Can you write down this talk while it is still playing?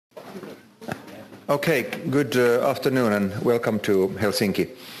Okay, good afternoon and welcome to Helsinki.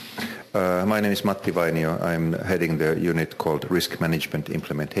 My name is Matti Vainio. I'm heading the unit called Risk Management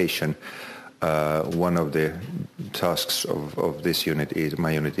Implementation. One of the tasks of this unit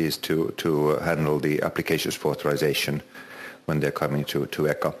my unit is to handle the applications for authorization when they're coming to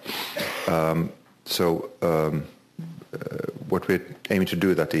ECHA. What we're aiming to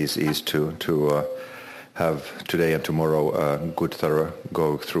do that is to have today and tomorrow a good thorough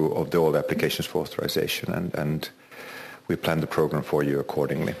go through of all the applications for authorization, and we plan the program for you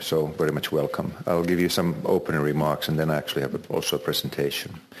accordingly. So very much welcome. I'll give you some opening remarks and then I actually have also a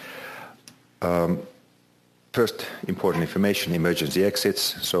presentation. First, important information: emergency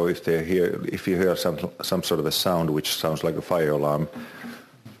exits. So if you hear some sort of a sound which sounds like a fire alarm,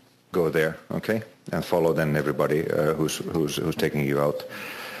 go there, okay, and follow then everybody who's taking you out.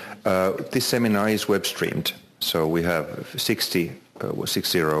 This seminar is web streamed, so we have 60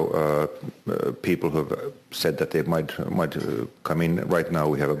 people who have said that they might come in. Right now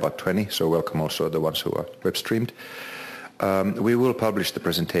we have about 20, so welcome also the ones who are web streamed. We will publish the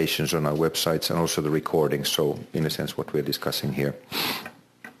presentations on our websites and also the recordings, so in a sense what we're discussing here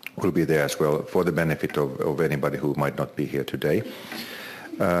will be there as well for the benefit of anybody who might not be here today.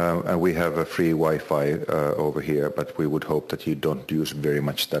 And we have a free Wi-Fi over here, but we would hope that you don't use very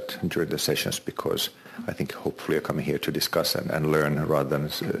much that during the sessions, because I think hopefully you're coming here to discuss and learn rather than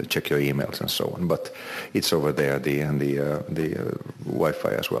check your emails and so on. But it's over there, the Wi-Fi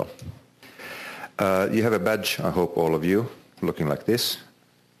as well. You have a badge, I hope all of you, looking like this.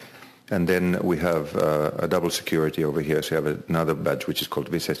 And then we have a double security over here. So you have another badge which is called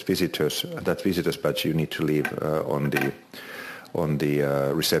visitors. That visitors badge you need to leave on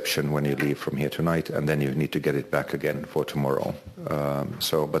the reception when you leave from here tonight, and then you need to get it back again for tomorrow.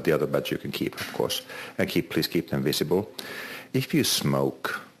 But the other badge you can keep, of course, and please keep them visible. If you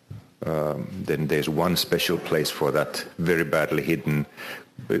smoke, then there's one special place for that, very badly hidden,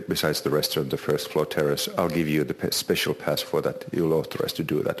 besides the restaurant, the first floor terrace. I'll give you the special pass for that. You'll authorize to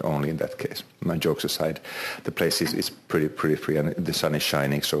do that only in that case. My jokes aside, the place is pretty free and the sun is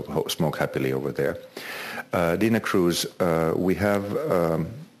shining, so smoke happily over there. Dinner cruise, we have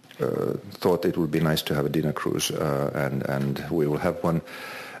thought it would be nice to have a dinner cruise, and we will have one.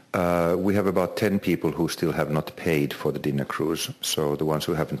 We have about 10 people who still have not paid for the dinner cruise. So the ones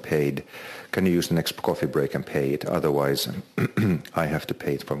who haven't paid, can you use the next coffee break and pay it? Otherwise, I have to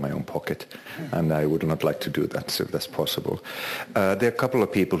pay it from my own pocket. And I would not like to do that, so if that's possible. There are a couple of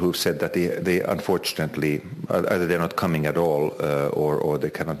people who've said that they unfortunately, either they're not coming at all or they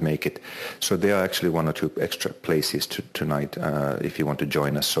cannot make it. So there are actually one or two extra places tonight if you want to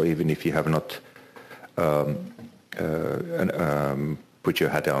join us. So even if you have not put your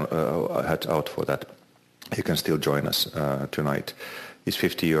hat out for that, you can still join us tonight. It's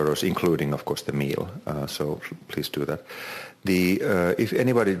 50 euros, including, of course, the meal. So please do that. If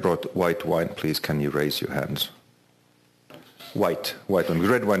anybody brought white wine, please can you raise your hands? White wine.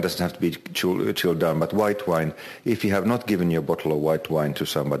 Red wine doesn't have to be chilled down, but white wine. If you have not given your bottle of white wine to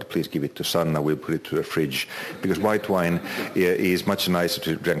somebody, please give it to Sanna. We'll put it to the fridge, because white wine is much nicer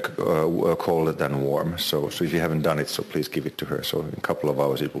to drink cold than warm. So if you haven't done it, so please give it to her. So in a couple of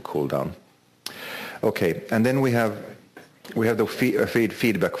hours it will cool down. Okay, and then we have the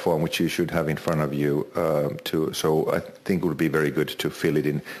feedback form, which you should have in front of you. So I think it would be very good to fill it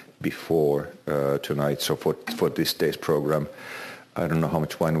in before tonight. So for this day's program, I don't know how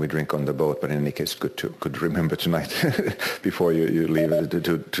much wine we drink on the boat, but in any case, good to remember tonight before you leave to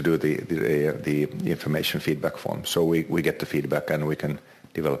do the information feedback form. So we get the feedback and we can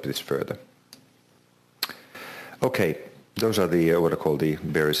develop this further. Okay, those are what I call the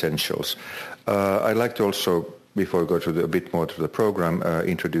bare essentials. I'd like to also, before we go to a bit more to the program,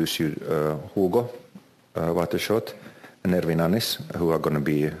 introduce you Hugo Watershot and Erwin Annis, who are going to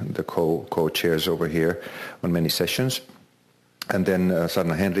be the co-chairs over here on many sessions. And then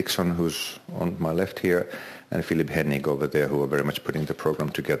Sanna Henriksson, who's on my left here, and Philip Hennig over there, who are very much putting the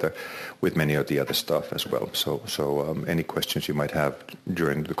program together with many of the other staff as well. So any questions you might have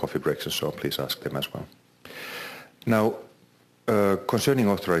during the coffee breaks and so on, please ask them as well. Now, concerning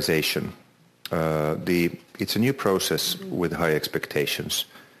authorization, it's a new process with high expectations,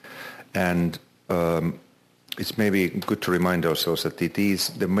 and it's maybe good to remind ourselves that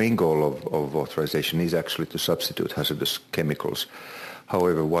the main goal of authorization is actually to substitute hazardous chemicals,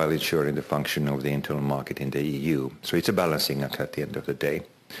 however, while ensuring the function of the internal market in the EU. So it's a balancing act at the end of the day.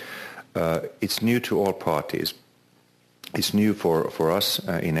 It's new to all parties. It's new for us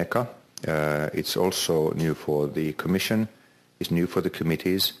in ECHA. It's also new for the Commission. It's new for the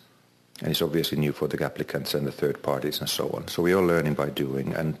committees. and it's obviously new for the applicants and the third parties and so on. So we are learning by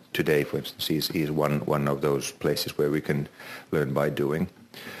doing, and today, for instance, is one of those places where we can learn by doing.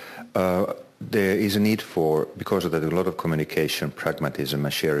 There is a need for, because of that, a lot of communication, pragmatism,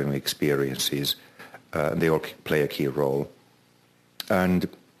 and sharing of experiences. They all play a key role. And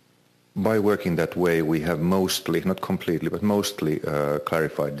by working that way, we have mostly, not completely, but mostly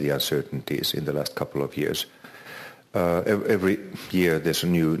clarified the uncertainties in the last couple of years. Every year there's a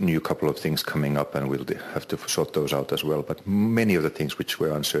new couple of things coming up, and we'll have to sort those out as well. But many of the things which were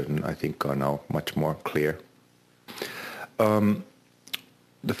uncertain, I think, are now much more clear.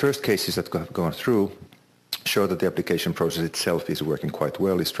 The first cases that have gone through show that the application process itself is working quite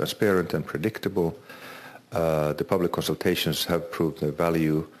well, it's transparent and predictable. The public consultations have proved their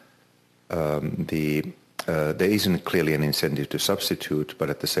value. There isn't clearly an incentive to substitute, but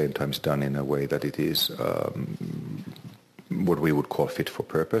at the same time it's done in a way that it is what we would call fit for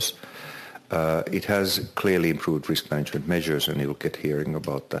purpose. It has clearly improved risk management measures, and you'll get hearing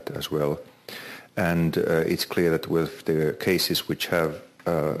about that as well. And it's clear that with the cases which have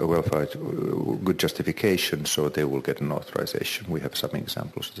a good justification, so they will get an authorization. We have some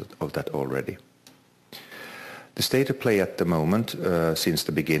examples of that already. The state of play at the moment, since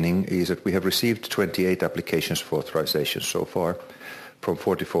the beginning, is that we have received 28 applications for authorization so far from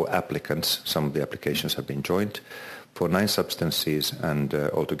 44 applicants. Some of the applications have been joint for 9 substances and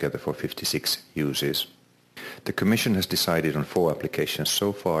altogether for 56 uses. The Commission has decided on 4 applications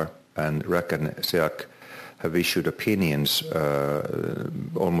so far, and RAC and ECHA have issued opinions.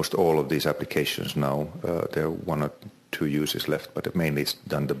 Almost all of these applications now. There are 1 or 2 uses left, but mainly it's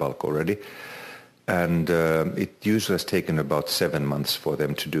done the bulk already. And it usually has taken about 7 months for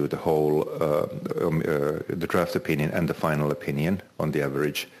them to do the whole, the draft opinion and the final opinion on the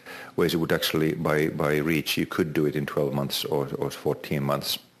average, whereas it would actually, by REACH, you could do it in 12 months or 14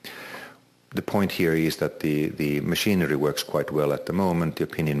 months. The point here is that the machinery works quite well at the moment. The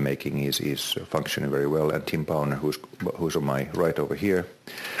opinion making is functioning very well, and Tim Bauner, who's on my right over here,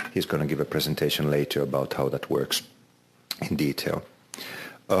 he's going to give a presentation later about how that works in detail.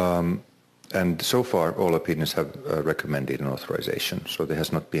 And so far, all opinions have recommended an authorization. So there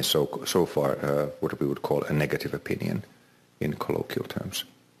has not been so far what we would call a negative opinion in colloquial terms.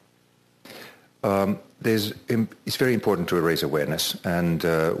 It's very important to raise awareness, and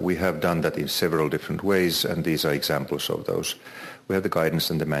we have done that in several different ways, and these are examples of those. We have the guidance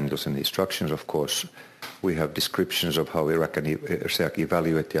and the manuals and the instructions, of course. We have descriptions of how RAC and ECHA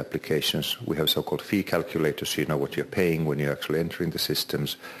evaluate the applications. We have so-called fee calculators, so you know what you're paying when you're actually entering the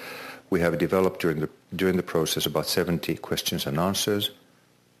systems. We have developed during the process about 70 questions and answers.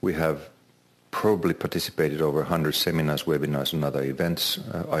 We have probably participated over 100 seminars, webinars, and other events,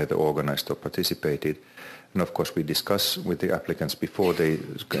 either organized or participated. And of course, we discuss with the applicants before they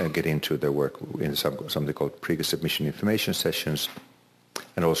get into their work in something called pre-submission information sessions,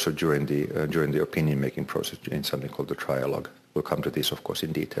 and also during the opinion-making process in something called the trialogue. We'll come to this, of course,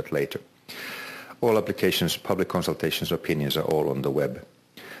 in detail later. All applications, public consultations, opinions are all on the web.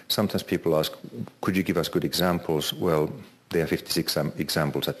 Sometimes people ask, could you give us good examples? Well, there are 56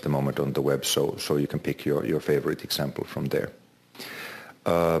 examples at the moment on the web, so you can pick your favorite example from there.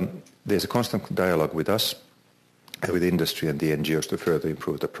 There's a constant dialogue with us, with industry and the NGOs to further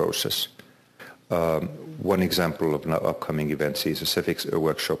improve the process. One example of upcoming events is a CEFIX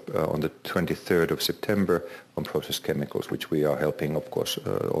workshop on the 23rd of September on process chemicals, which we are helping, of course,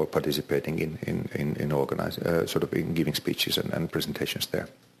 or participating in organizing, sort of in giving speeches and presentations there.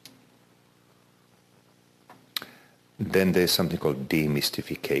 Then there's something called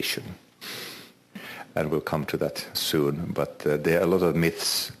demystification, and we'll come to that soon. But there are a lot of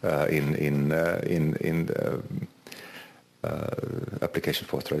myths in the application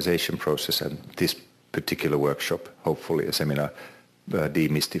for authorization process, and this particular workshop, hopefully a seminar,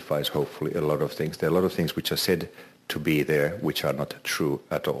 demystifies hopefully a lot of things. There are a lot of things which are said to be there which are not true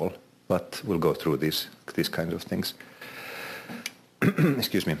at all. But we'll go through these kinds of things.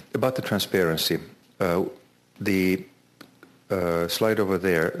 Excuse me. About the transparency. The slide over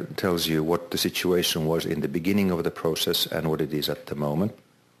there tells you what the situation was in the beginning of the process and what it is at the moment.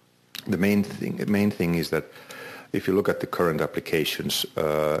 The main thing is that if you look at the current applications,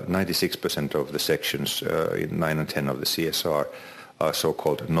 96% of the sections in 9 and 10 of the CSR are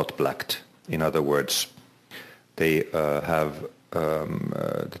so-called not blacked. In other words, they have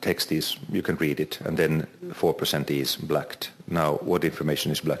the text is, you can read it, and then 4% is blacked. Now, what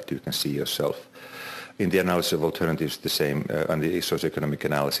information is blacked you can see yourself. In the analysis of alternatives, the same, and the socioeconomic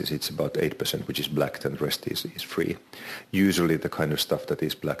analysis, it's about 8%, which is blacked, and the rest is free. Usually the kind of stuff that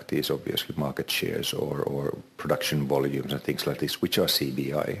is blacked is obviously market shares or production volumes and things like this, which are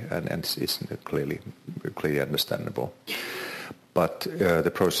CBI, and it's clearly understandable. But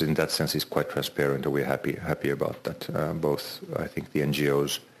the process in that sense is quite transparent, and we're happy about that, both, I think, the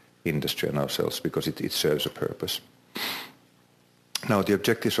NGOs, industry and ourselves, because it serves a purpose. Now, the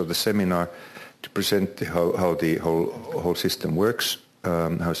objectives of the seminar: to present how the whole system works,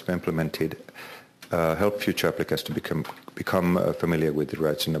 how it's implemented, help future applicants to become familiar with the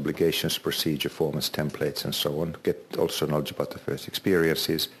rights and obligations, procedure, formats, templates, and so on. Get also knowledge about the first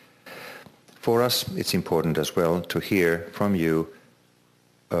experiences. For us, it's important as well to hear from you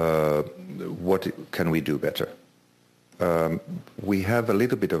what can we do better. We have a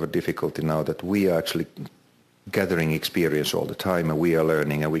little bit of a difficulty now that we are actually gathering experience all the time, and we are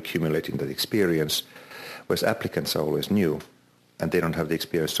learning and we're accumulating that experience, whereas applicants are always new and they don't have the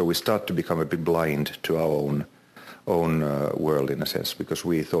experience. So we start to become a bit blind to our own world, in a sense, because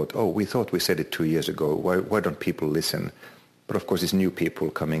we thought we said it 2 years ago. Why don't people listen? But of course, it's new people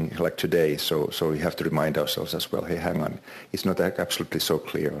coming like today, so we have to remind ourselves as well. Hey, hang on, it's not absolutely so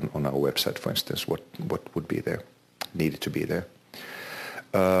clear on our website, for instance, what would be there, needed to be there.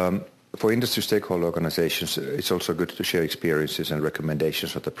 For industry stakeholder organizations, it's also good to share experiences and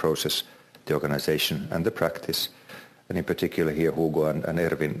recommendations of the process, the organization, and the practice. And in particular here, Hugo and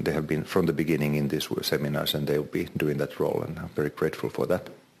Erwin, they have been from the beginning in these seminars, and they'll be doing that role, and I'm very grateful for that.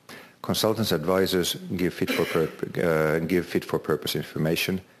 Consultants, advisors give fit for purpose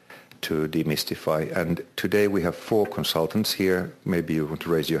information to demystify. And today we have 4 consultants here. Maybe you want to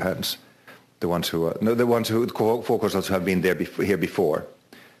raise your hands. Four consultants who have been here before.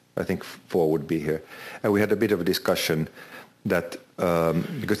 I think 4 would be here. And we had a bit of a discussion that,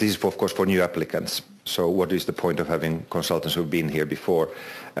 because this is, of course, for new applicants, so what is the point of having consultants who have been here before?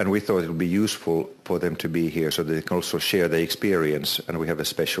 And we thought it would be useful for them to be here so that they can also share their experience, and we have a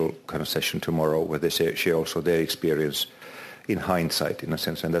special kind of session tomorrow where they share also their experience in hindsight, in a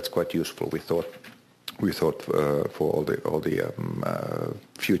sense, and that's quite useful, we thought. For all the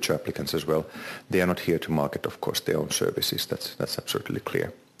future applicants as well. They are not here to market, of course, their own services. That's absolutely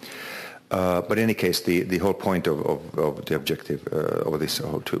clear. But in any case, the whole point of the objective of this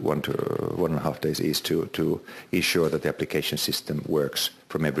whole 1.5 days is to ensure that the application system works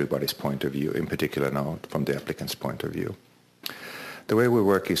from everybody's point of view, in particular now from the applicant's point of view. The way we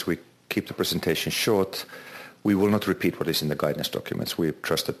work is we keep the presentation short. We will not repeat what is in the guidance documents. We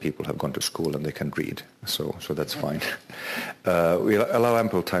trust that people have gone to school and they can read, so that's fine. We'll allow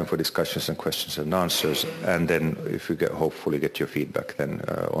ample time for discussions and questions and answers, and then if you hopefully get your feedback then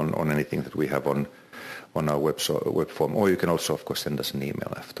on anything that we have on our web form, or you can also, of course, send us an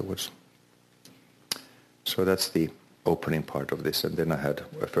email afterwards. So that's the opening part of this, and then I had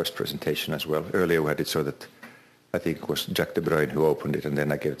a first presentation as well. Earlier we had it so that I think it was Jack de Bruyne who opened it, and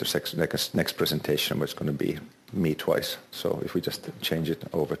then I gave it the next presentation, where it's going to be me twice. So if we just change it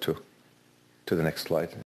over to the next slide.